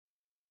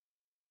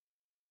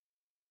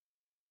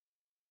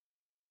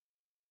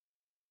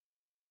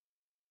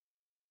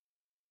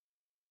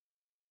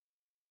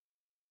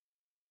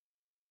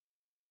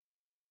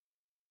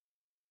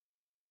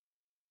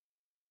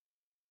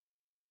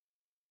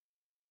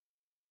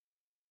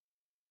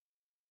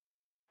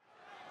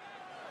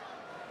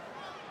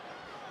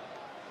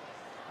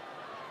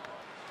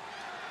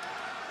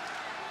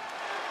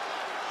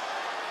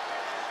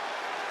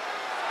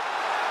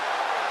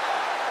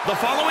The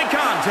following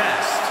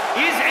contest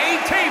is a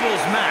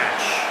tables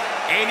match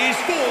and is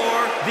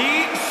for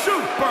the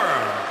Super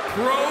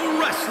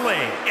Pro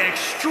Wrestling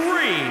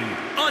Extreme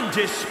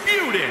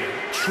Undisputed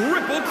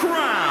Triple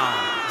Crown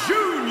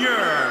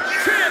Junior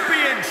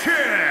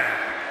Championship.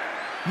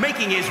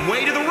 Making his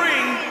way to the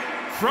ring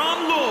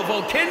from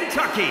Louisville,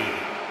 Kentucky,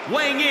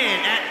 weighing in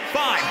at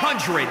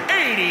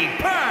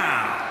 580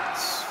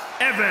 pounds,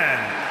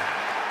 Evan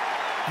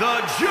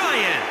the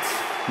Giant.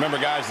 Remember,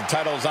 guys, the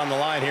title is on the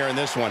line here in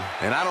this one.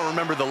 And I don't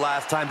remember the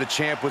last time the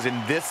champ was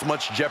in this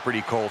much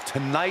jeopardy, Cole.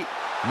 Tonight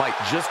might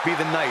just be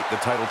the night the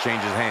title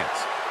changes hands.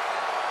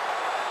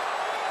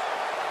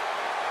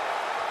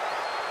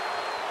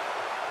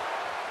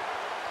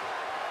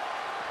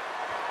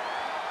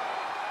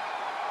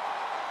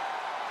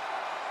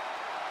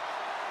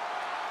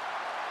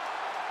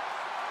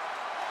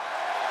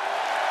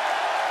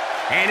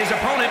 And his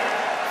opponent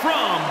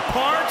from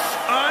parts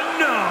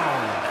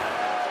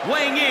unknown,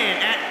 weighing in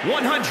at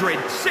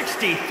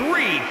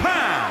 163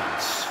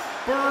 pounds,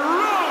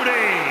 Brody.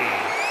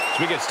 As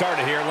we get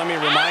started here, let me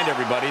remind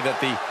everybody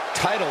that the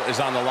title is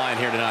on the line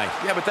here tonight.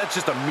 Yeah, but that's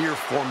just a mere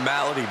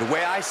formality. The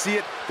way I see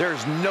it,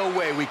 there's no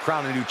way we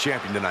crown a new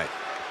champion tonight.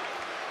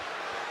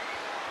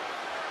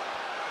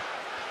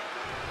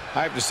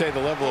 I have to say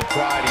the level of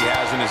pride he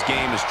has in his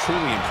game is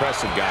truly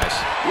impressive, guys.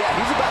 Yeah,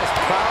 he's about as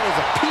proud as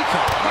a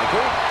peacock,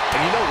 Michael. And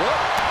you know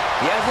what?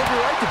 He has every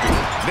right to be.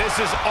 This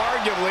is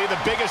arguably the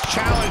biggest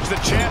challenge the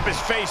champ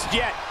has faced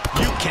yet.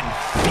 You can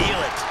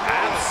feel it.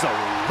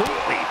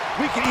 Absolutely.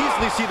 We can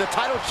easily see the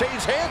title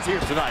change hands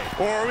here tonight.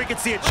 Or we can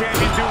see a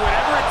champion do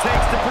whatever it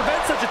takes to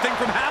prevent such a thing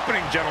from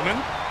happening, gentlemen.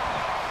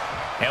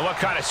 And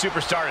what kind of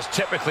superstar is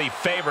typically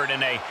favored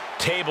in a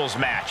tables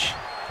match?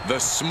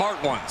 The smart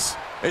ones.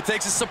 It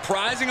takes a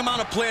surprising amount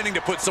of planning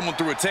to put someone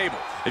through a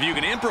table. If you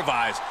can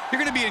improvise,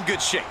 you're going to be in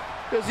good shape.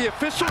 Does the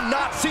official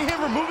not see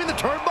him removing the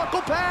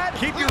turnbuckle pad?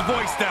 Keep your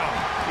voice down.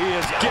 He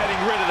is getting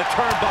rid of the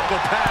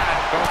turnbuckle pad.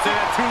 Don't say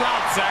that too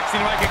loud,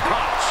 Saxon. You might get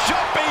caught.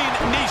 Jumping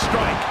knee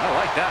strike. I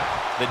like that.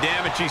 The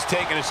damage he's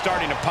taken is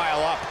starting to pile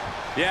up.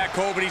 Yeah,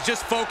 Cole, but he's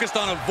just focused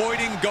on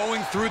avoiding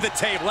going through the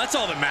table. That's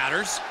all that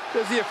matters.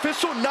 Does the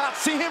official not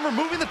see him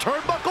removing the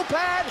turnbuckle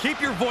pad? Keep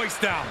your voice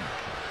down.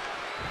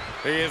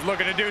 He is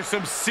looking to do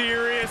some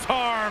serious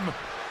harm.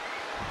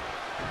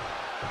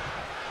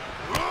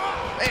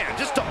 Man,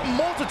 just a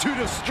multitude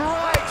of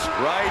strikes.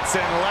 Rights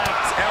and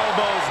lefts,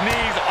 elbows,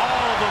 knees,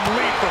 all of them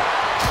lethal.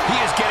 He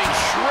is getting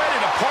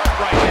shredded apart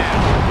right now.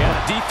 Yeah,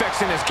 the defects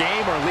in his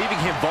game are leaving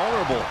him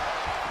vulnerable.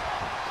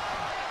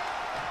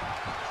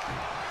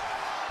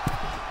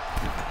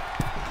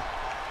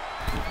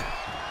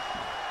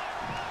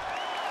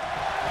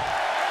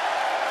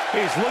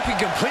 He's looking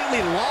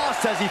completely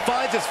lost as he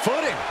finds his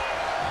footing.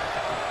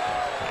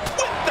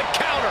 With the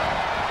counter.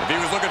 If he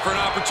was looking for an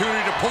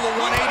opportunity to pull a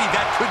 180,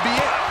 that could be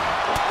it.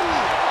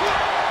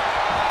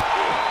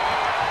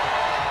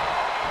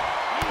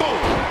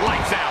 Boom.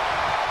 Lights out.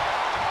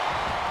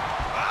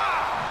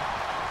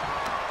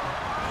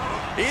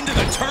 Into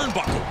the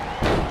turnbuckle.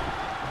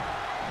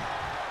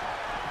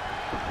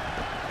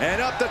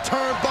 And up the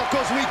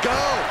turnbuckles we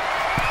go.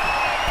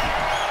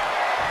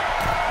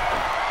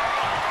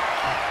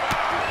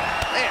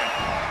 Man,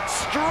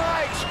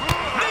 strikes.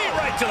 Knee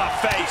right to the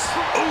face.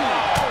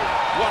 Ooh.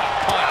 What a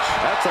punch.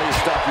 That's how you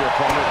stop your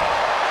opponent.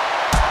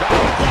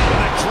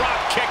 With a drop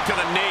kick to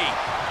the knee.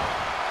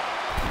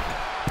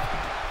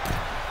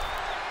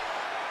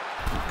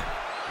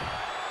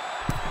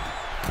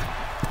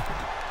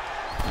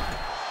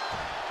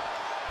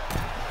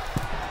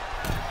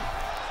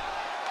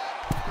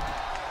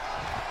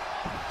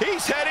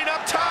 He's heading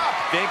up top.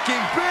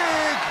 Thinking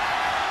big.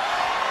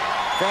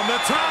 From the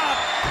top.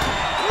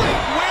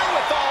 Great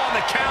wherewithal on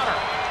the counter.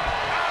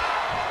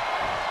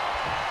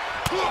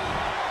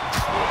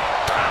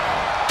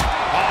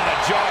 Oh, the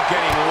jaw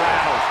getting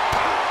rattled.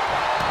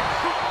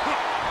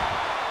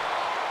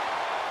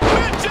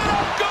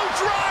 Go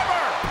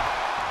driver!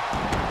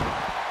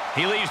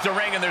 He leaves the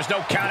ring and there's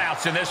no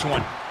countouts in this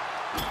one.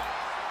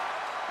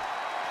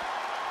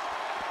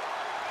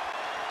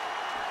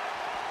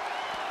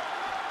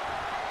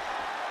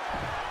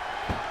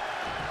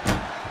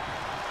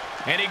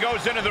 And he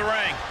goes into the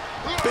ring.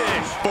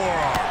 Big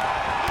forearm.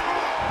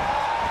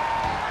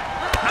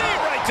 Knee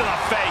right to the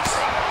face.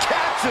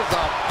 Catches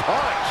a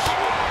punch.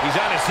 He's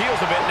on his heels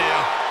a bit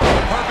now.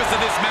 The purpose of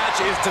this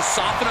match is to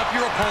soften up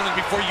your opponent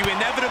before you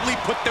inevitably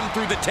put them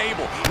through the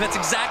table. And that's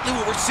exactly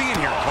what we're seeing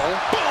here, Cole.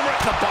 Boom, right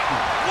to the button.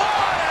 What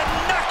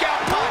a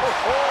knockout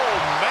punch. Oh,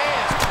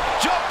 man.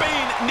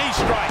 Jumping knee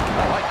strike.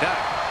 I like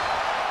that.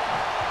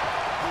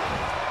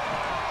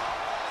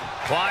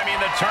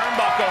 Climbing the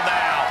turnbuckle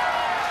now.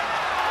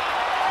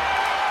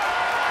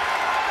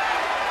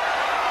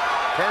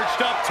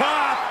 Perched up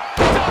top.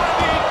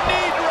 Diving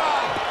knee drop.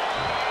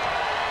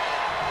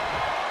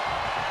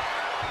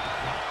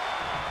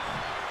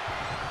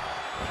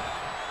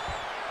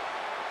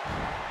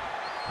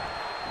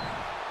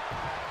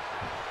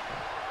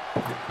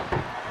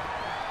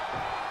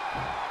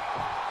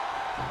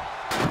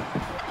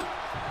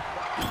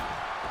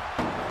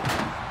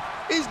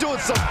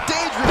 doing some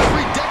dangerous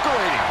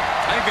redecorating.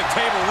 I think the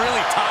table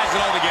really ties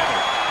it all together.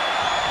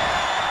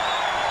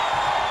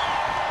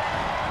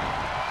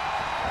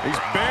 He's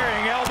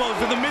burying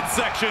elbows in the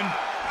midsection.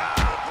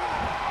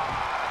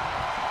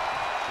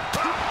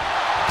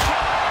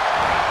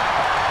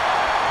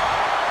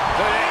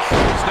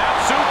 Snap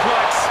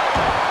suplex.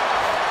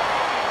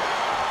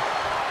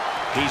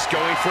 He's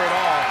going for it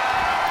all.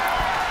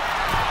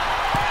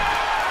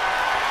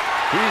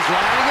 He's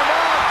lining him up.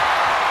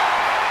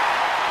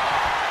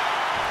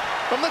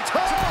 From the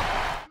top.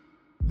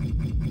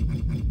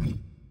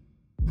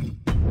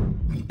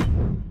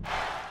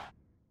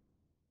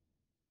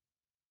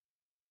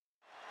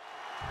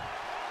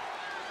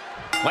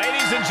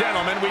 Ladies and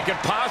gentlemen, we could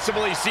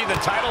possibly see the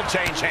title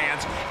change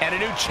hands and a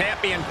new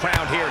champion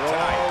crowned here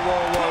tonight.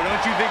 Whoa.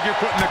 Don't you think you're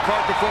putting the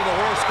cart before the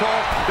horse,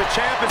 Cole? The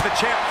champ is the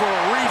champ for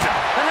a reason.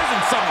 That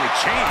doesn't suddenly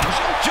change.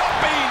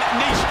 Jumping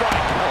knee strike.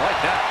 I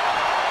like that.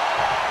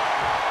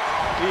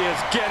 He is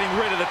getting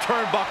rid of the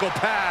turnbuckle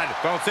pad.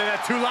 Don't say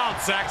that too loud,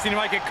 Saxton. You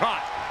might get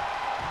caught.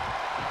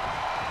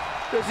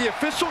 Does the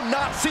official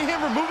not see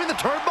him removing the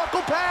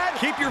turnbuckle pad?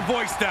 Keep your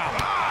voice down.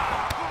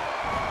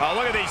 Oh,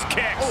 look at these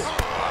kicks.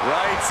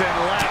 Rights and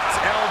lefts,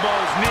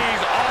 elbows,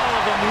 knees, all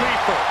of them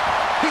lethal.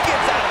 He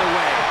gets out of the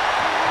way.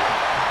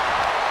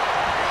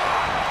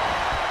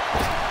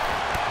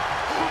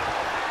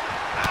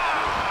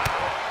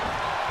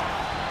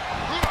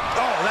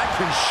 Oh, that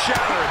can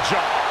shatter a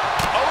jaw.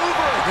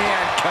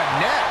 Overhand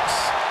connects.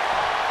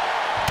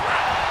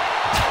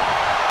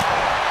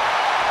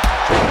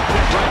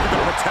 Right to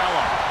the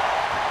patella.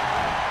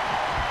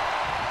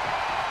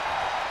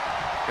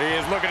 He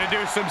is looking to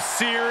do some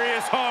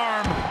serious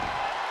harm.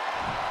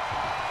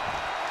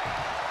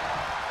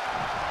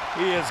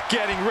 He is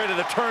getting rid of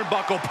the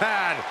turnbuckle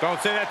pad. Don't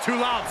say that too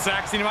loud,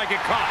 Saxton. You might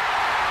get caught.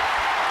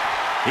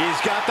 He's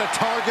got the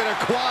target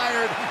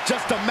acquired.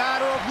 Just a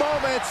matter of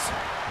moments.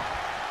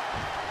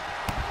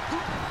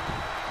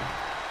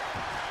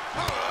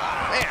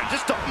 Man,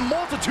 just a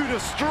multitude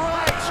of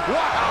strikes.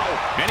 Wow.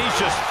 And he's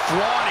just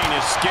flaunting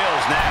his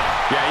skills now.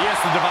 Yeah, he has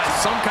to devise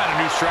some kind of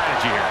new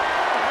strategy here.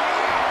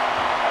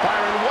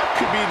 Byron, what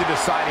could be the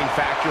deciding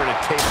factor at a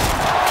table?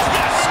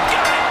 Yes,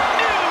 got it!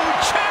 New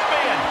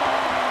champion!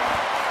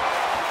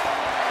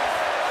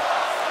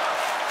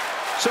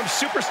 Some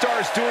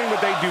superstars doing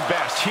what they do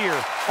best. Here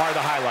are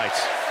the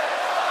highlights.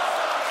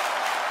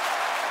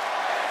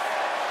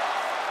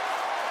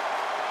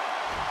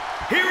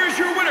 Here is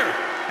your winner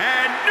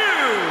and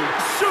new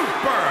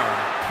Super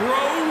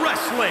Pro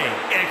Wrestling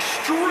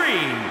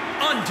Extreme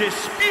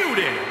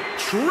Undisputed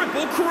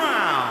Triple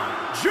Crown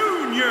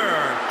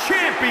Junior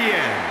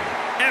Champion,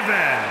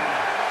 Evan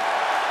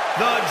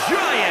the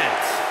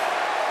Giant.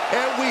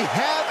 And we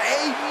have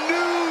a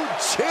new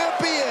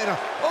champion.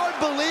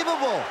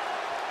 Unbelievable.